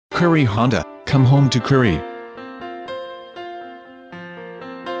Curry Honda, come home to Curry.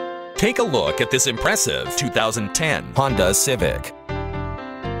 Take a look at this impressive 2010 Honda Civic.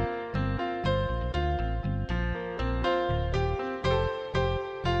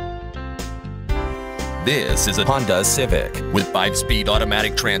 This is a Honda Civic with 5-speed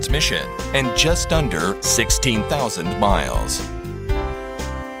automatic transmission and just under 16,000 miles.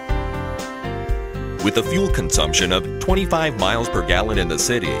 With a fuel consumption of 25 miles per gallon in the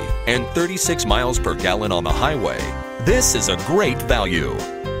city and 36 miles per gallon on the highway, this is a great value.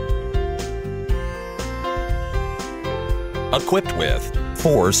 Equipped with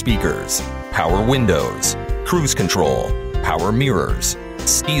 4 speakers, power windows, cruise control, power mirrors,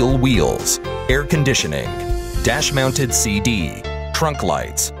 steel wheels, air conditioning, dash-mounted CD, trunk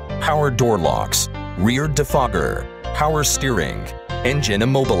lights, power door locks, rear defogger, power steering, engine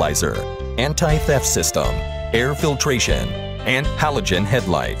immobilizer, anti-theft system, air filtration, and halogen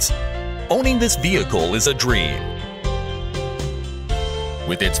headlights. Owning this vehicle is a dream.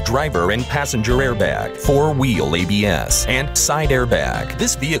 With its driver and passenger airbag, 4-wheel ABS, and side airbag,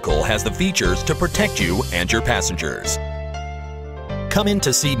 this vehicle has the features to protect you and your passengers. Come in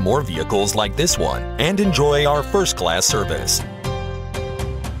to see more vehicles like this one and enjoy our first-class service.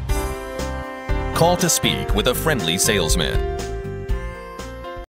 Call to speak with a friendly salesman.